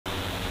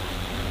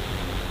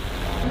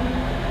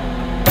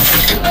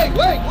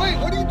Wait,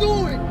 what are you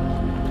doing?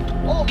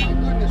 Oh my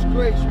goodness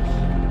gracious.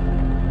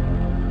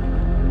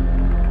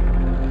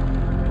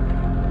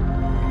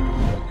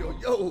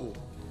 Yo.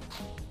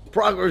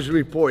 Progress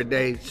report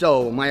day.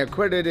 So my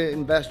accredited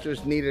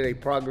investors needed a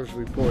progress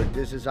report.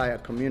 This is how I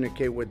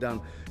communicate with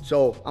them.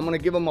 So I'm gonna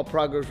give them a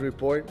progress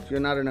report. If you're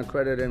not an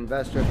accredited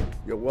investor,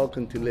 you're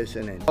welcome to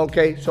listen in.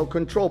 Okay, so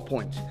control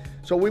points.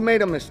 So we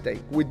made a mistake.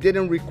 We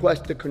didn't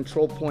request the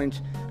control points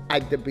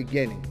at the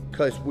beginning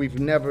because we've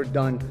never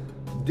done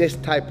this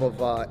type of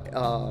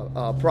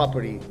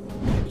property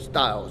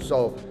style.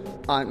 So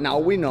now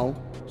we know.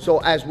 So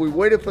as we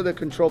waited for the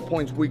control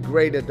points, we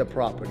graded the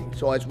property.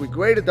 So as we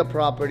graded the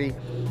property,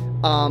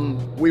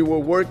 we were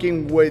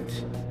working with,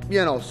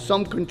 you know,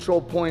 some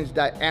control points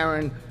that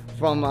Aaron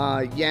from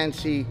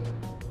Yancey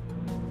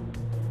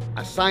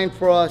assigned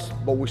for us,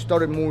 but we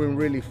started moving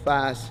really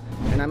fast.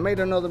 And I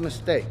made another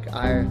mistake.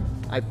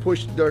 I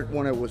pushed dirt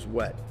when it was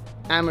wet.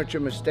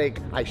 Amateur mistake.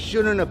 I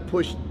shouldn't have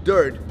pushed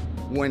dirt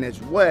when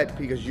it's wet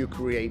because you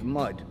create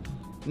mud.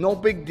 No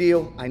big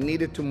deal. I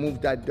needed to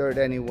move that dirt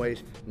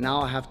anyways.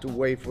 Now I have to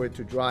wait for it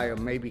to dry or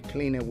maybe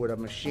clean it with a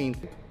machine.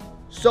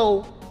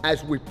 So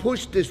as we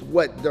pushed this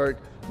wet dirt,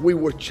 we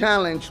were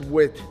challenged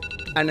with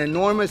an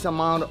enormous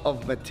amount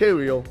of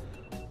material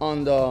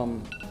on the,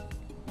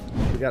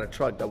 we got a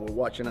truck that we're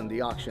watching on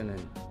the auction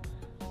and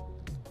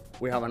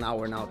we have an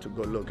hour now to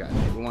go look at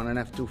it. We want an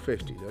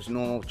F-250. There's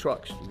no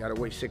trucks. You gotta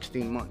wait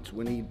 16 months.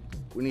 We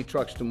need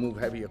trucks to move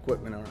heavy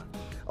equipment around.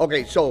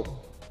 Okay,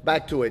 so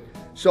back to it.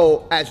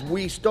 So as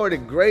we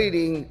started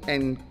grading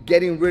and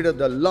getting rid of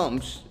the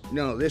lumps, you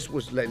know, this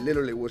was like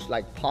literally was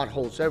like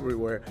potholes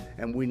everywhere,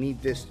 and we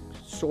need this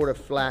sort of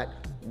flat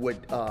with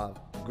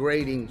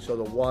grading so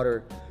the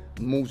water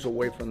moves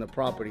away from the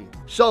property.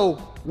 So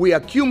we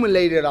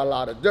accumulated a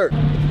lot of dirt.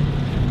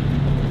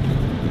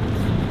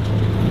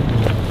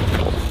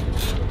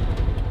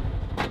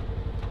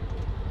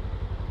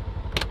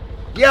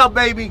 Yeah,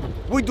 baby,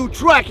 we do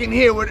tracking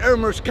here with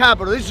Hermes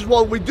Capital. This is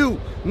what we do.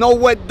 No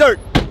wet dirt.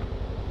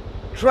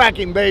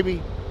 Tracking,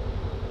 baby.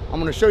 I'm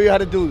gonna show you how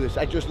to do this.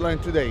 I just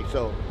learned today,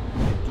 so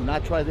do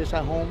not try this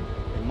at home.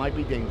 It might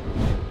be dangerous.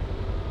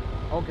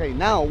 Okay,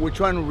 now we're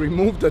trying to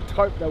remove the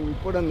tarp that we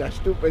put on that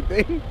stupid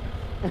thing.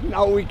 And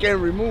now we can't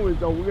remove it,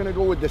 so we're gonna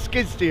go with the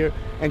skid steer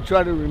and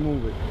try to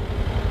remove it,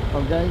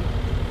 okay?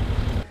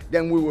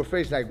 Then we were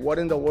faced like, what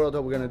in the world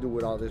are we gonna do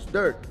with all this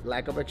dirt?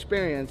 Lack of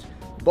experience,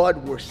 but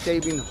we're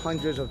saving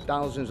hundreds of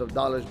thousands of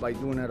dollars by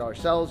doing it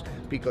ourselves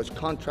because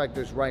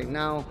contractors right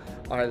now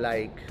are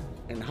like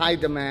in high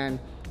demand.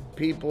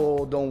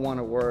 People don't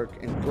wanna work.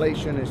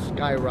 Inflation is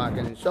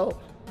skyrocketing. So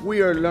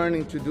we are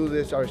learning to do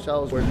this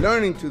ourselves. We're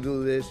learning to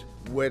do this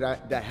with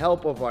the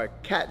help of our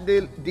cat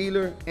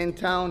dealer in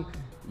town,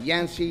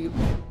 Yancey.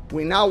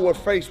 We now were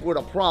faced with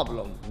a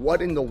problem.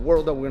 What in the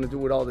world are we gonna do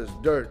with all this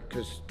dirt?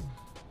 Because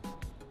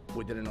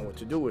we didn't know what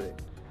to do with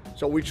it.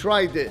 So we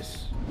tried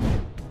this.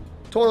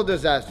 Total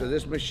disaster.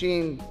 This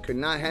machine could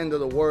not handle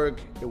the work.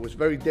 It was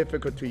very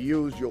difficult to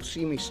use. You'll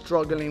see me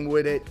struggling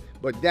with it.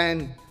 But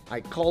then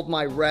I called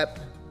my rep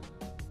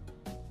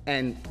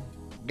and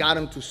got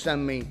him to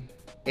send me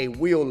a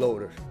wheel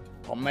loader.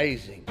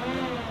 Amazing.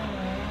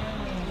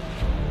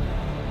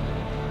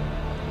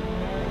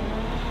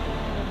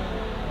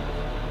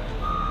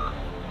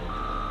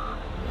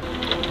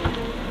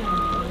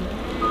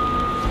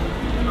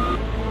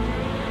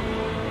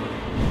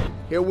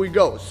 Here we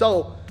go.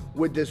 So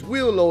with this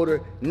wheel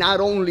loader, not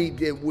only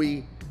did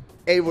we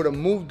able to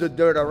move the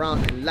dirt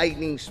around at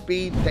lightning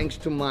speed, thanks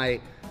to my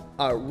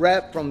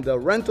rep from the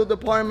rental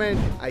department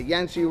at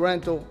Yancey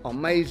Rental,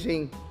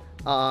 amazing.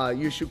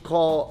 You should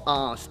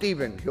call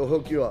Steven, he'll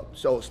hook you up.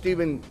 So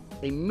Steven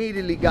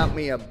immediately got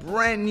me a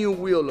brand new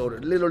wheel loader,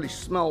 literally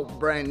smelled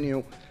brand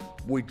new.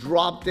 We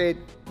dropped it,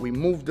 we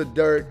moved the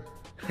dirt,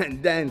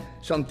 and then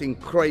something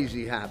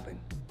crazy happened.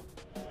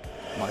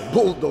 My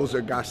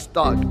bulldozer got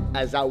stuck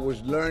as I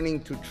was learning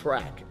to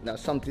track.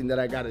 That's something that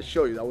I gotta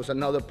show you. That was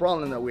another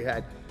problem that we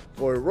had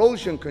for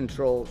erosion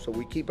control. So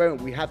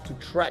we have to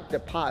track the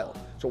pile.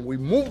 So we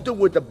moved it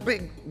with the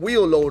big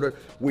wheel loader.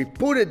 We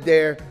put it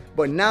there,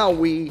 but now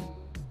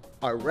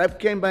our rep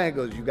came back and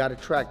goes, you gotta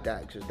track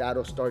that because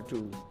that'll start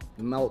to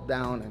melt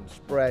down and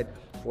spread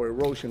for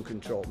erosion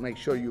control. Make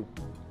sure you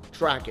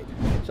track it.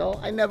 So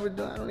I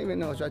don't even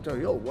know. So I told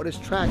you, yo, what is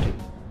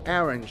tracking?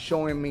 Aaron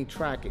showing me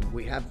tracking.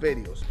 We have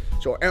videos.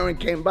 So Aaron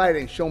came by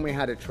and showed me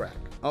how to track.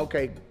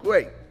 Okay,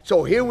 great.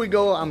 So here we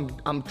go.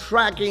 I'm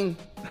tracking.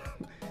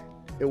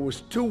 It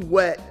was too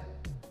wet.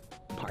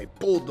 My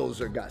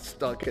bulldozer got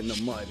stuck in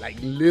the mud. Like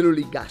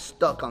literally got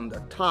stuck on the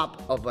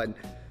top of I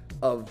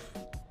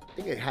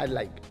think it had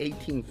like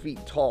 18 feet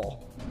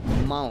tall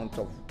amount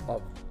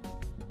of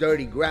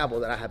dirty gravel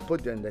that I had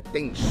put there, and the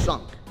thing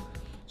sunk.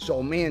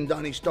 So me and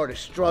Donnie started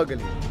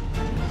struggling.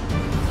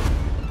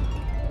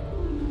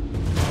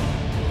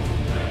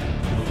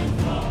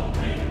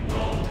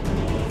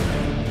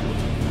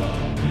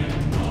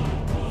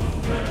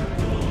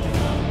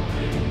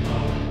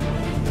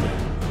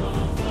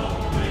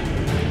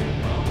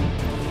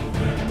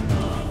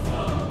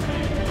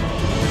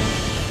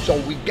 So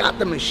we got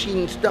the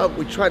machine stuck.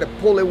 We tried to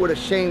pull it with a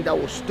chain that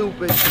was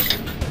stupid.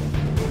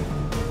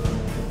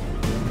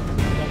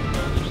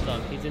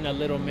 He's in a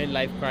little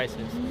midlife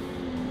crisis.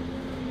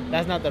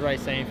 That's not the right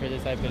saying for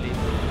this, I believe.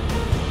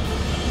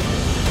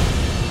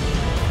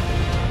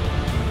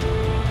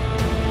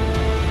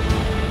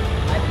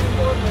 I need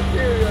more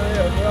material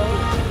here,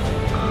 bro.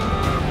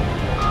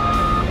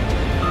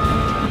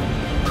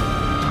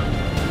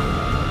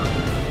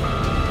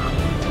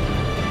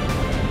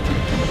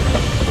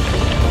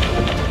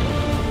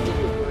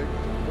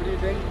 What do you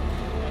think?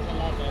 That's a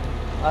lot better.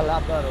 A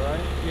lot better,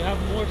 right? You have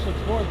more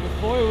support.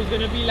 Before it was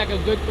gonna be like a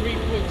good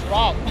 3-foot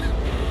drop.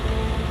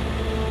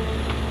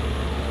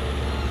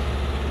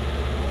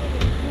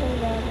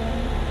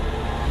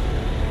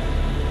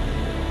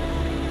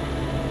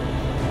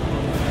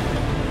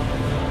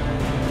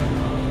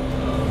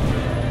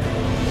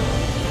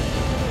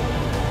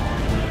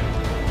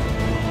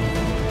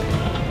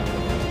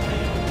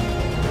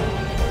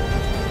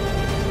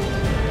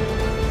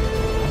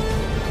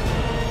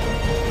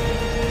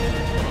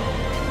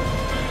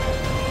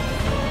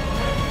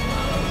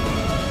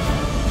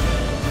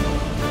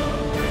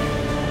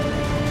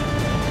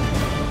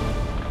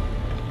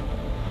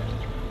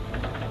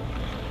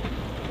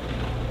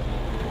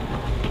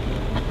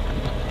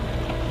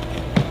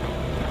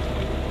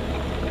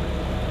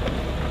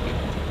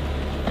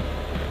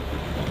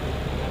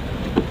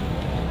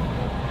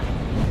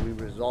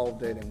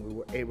 It and we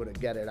were able to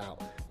get it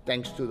out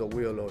thanks to the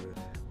wheel loader.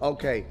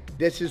 Okay,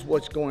 this is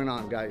what's going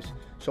on, guys.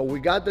 So we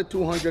got the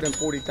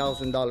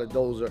 $240,000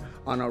 dozer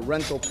on a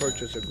rental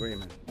purchase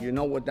agreement. You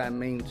know what that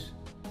means?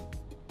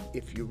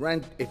 If you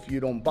rent, if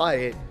you don't buy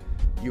it,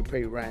 you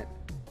pay rent.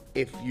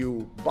 If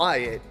you buy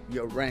it,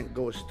 your rent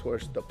goes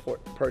towards the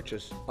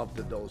purchase of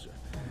the dozer.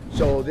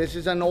 So this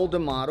is an older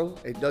model.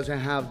 It doesn't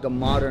have the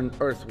modern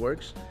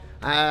earthworks.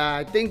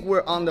 I think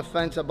we're on the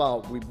fence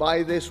about we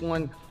buy this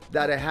one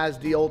that it has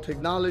the old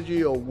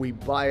technology, or we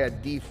buy a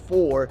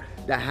D4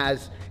 that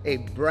has a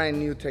brand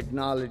new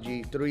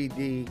technology,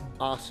 3D,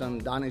 awesome.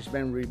 Donnie's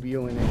been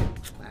reviewing it.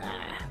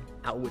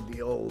 Out with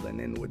the old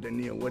and in with the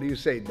new. What do you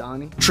say,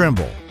 Donnie?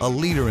 Trimble, a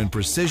leader in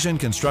precision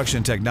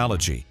construction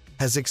technology,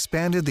 has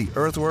expanded the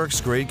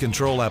Earthworks grade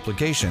control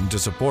application to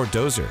support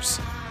dozers.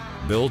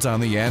 Built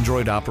on the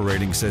Android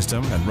operating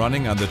system and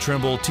running on the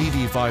Trimble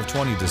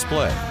TD520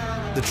 display,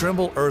 the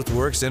Trimble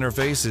Earthworks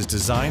interface is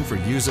designed for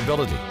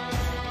usability.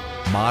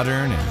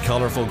 Modern and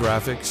colorful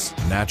graphics,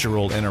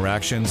 natural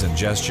interactions and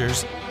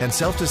gestures, and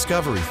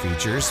self-discovery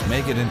features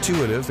make it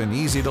intuitive and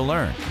easy to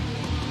learn.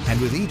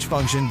 And with each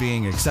function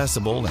being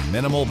accessible and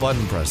minimal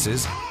button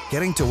presses,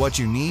 getting to what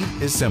you need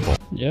is simple.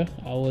 Yeah,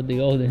 I would the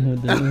old and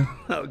with the new.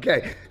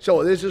 Okay,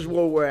 so this is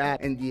where we're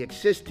at. In the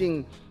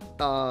existing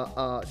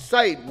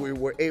site, we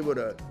were able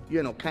to,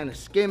 you know, kind of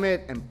skim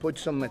it and put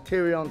some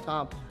material on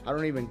top. I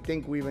don't even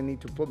think we even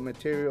need to put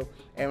material.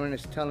 Aaron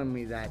is telling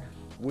me that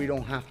we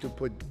don't have to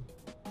put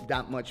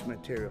that much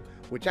material,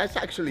 which that's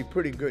actually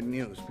pretty good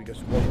news,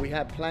 because what we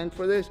had planned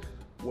for this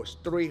was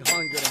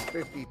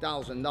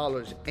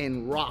 $350,000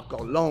 in rock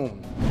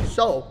alone.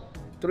 So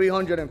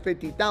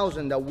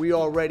 $350,000 that we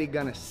already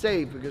gonna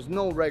save, because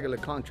no regular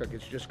contractor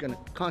is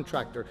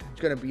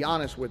gonna be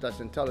honest with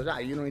us and tell us,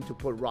 you don't need to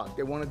put rock.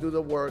 They want to do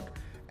the work,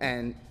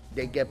 and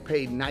they get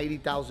paid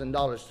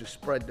 $90,000 to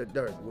spread the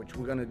dirt, which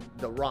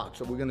the rock,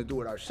 so we're gonna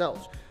do it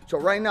ourselves. So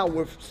right now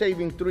we're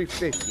saving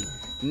 $350,000,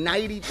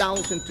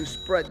 $90,000 to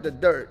spread the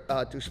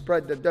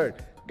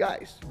dirt.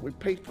 Guys, we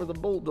paid for the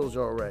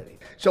bulldozer already.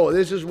 So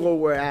this is where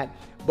we're at.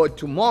 But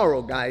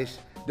tomorrow, guys,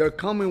 they're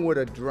coming with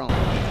a drone.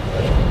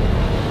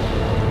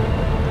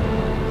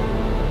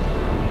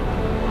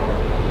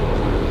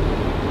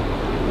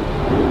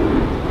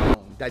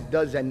 That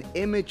does an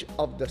image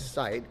of the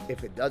site,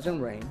 if it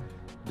doesn't rain,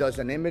 does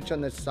an image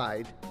on the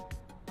side,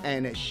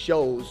 and it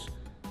shows,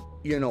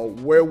 you know,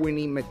 where we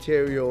need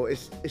material.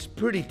 It's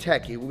pretty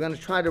techy. We're gonna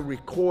try to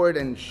record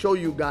and show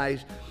you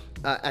guys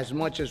as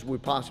much as we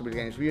possibly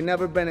can. If you've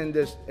never been in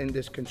this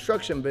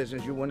construction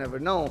business, you will never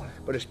know,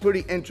 but it's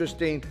pretty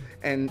interesting.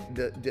 And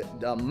the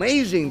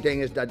amazing thing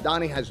is that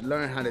Donnie has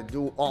learned how to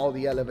do all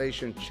the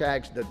elevation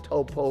checks, the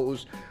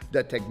topos,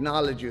 the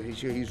technology.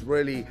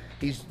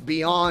 He's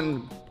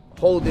beyond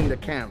holding the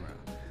camera.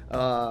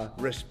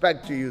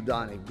 Respect to you,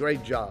 Donnie.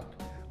 Great job.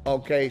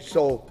 Okay,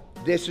 so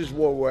this is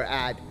where we're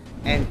at.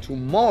 And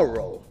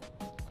tomorrow,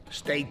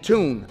 stay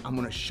tuned. I'm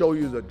gonna show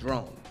you the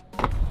drone.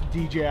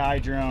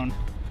 DJI drone.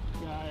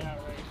 Right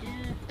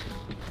here.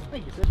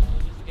 Thank you, sir.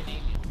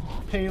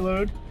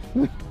 Payload.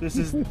 This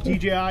is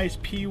DJI's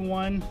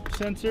P1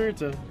 sensor.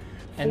 It's a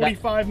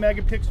 45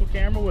 megapixel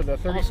camera with a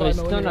 35 so it's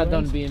still not lens.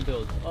 done being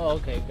built. Oh,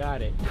 okay,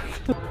 got it.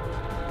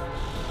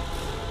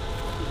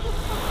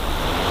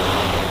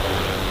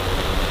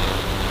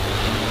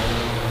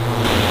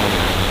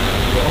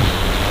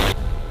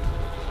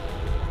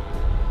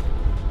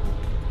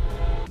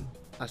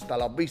 Hasta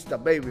la vista,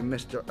 baby.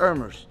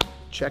 MrHermers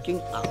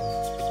checking out.